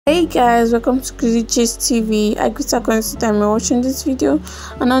Hey guys, welcome to Crazy Chase TV. I greet according to time you're watching this video,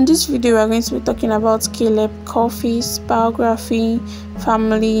 and on this video we are going to be talking about Caleb Coffey's biography,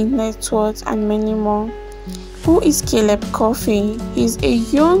 family, net worth, and many more. Who is Caleb Coffey? He's a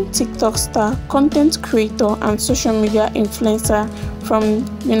young TikTok star, content creator, and social media influencer from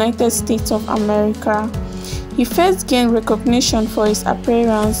United States of America. He first gained recognition for his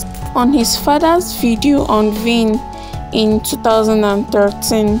appearance on his father's video on Vine in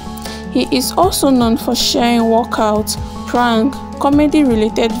 2013. He is also known for sharing workout, prank,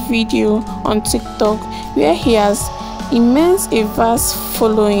 comedy-related video on TikTok, where he has a vast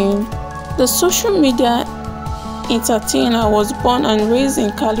following. The social media entertainer was born and raised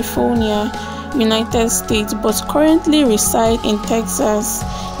in California, United States, but currently resides in Texas,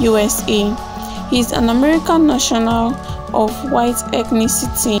 USA. He is an American national of white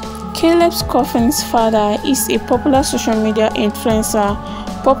ethnicity. Caleb Coffey's father is a popular social media influencer,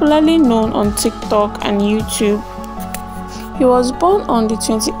 popularly known on TikTok and YouTube. He was born on the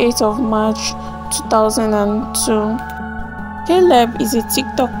 28th of March 2002. Caleb is a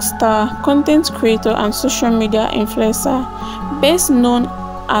TikTok star, content creator, and social media influencer, best known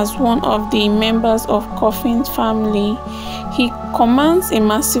as one of the members of Coffey's family. He commands a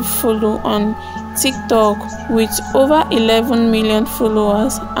massive follow on TikTok with over 11 million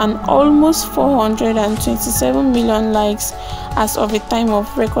followers and almost 427 million likes as of the time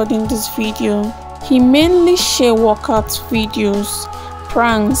of recording this video. He mainly shares workout videos,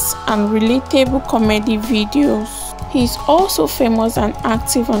 pranks, and relatable comedy videos. He is also famous and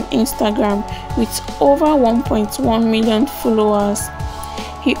active on Instagram with over 1.1 million followers.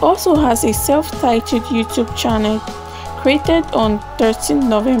 He also has a self-titled YouTube channel created on 13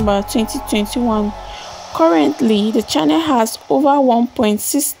 November 2021. Currently, the channel has over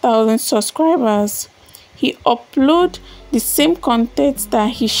 1.6 thousand subscribers. He uploads the same content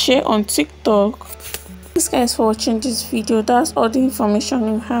that he shares on TikTok. Thanks guys for watching this video. That's all the information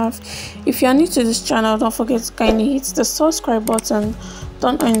you have. If you are new to this channel, don't forget to kindly hit the subscribe button,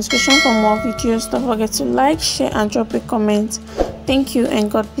 turn on notification for more videos. Don't forget to like, share, and drop a comment. Thank you and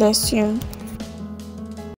God bless you.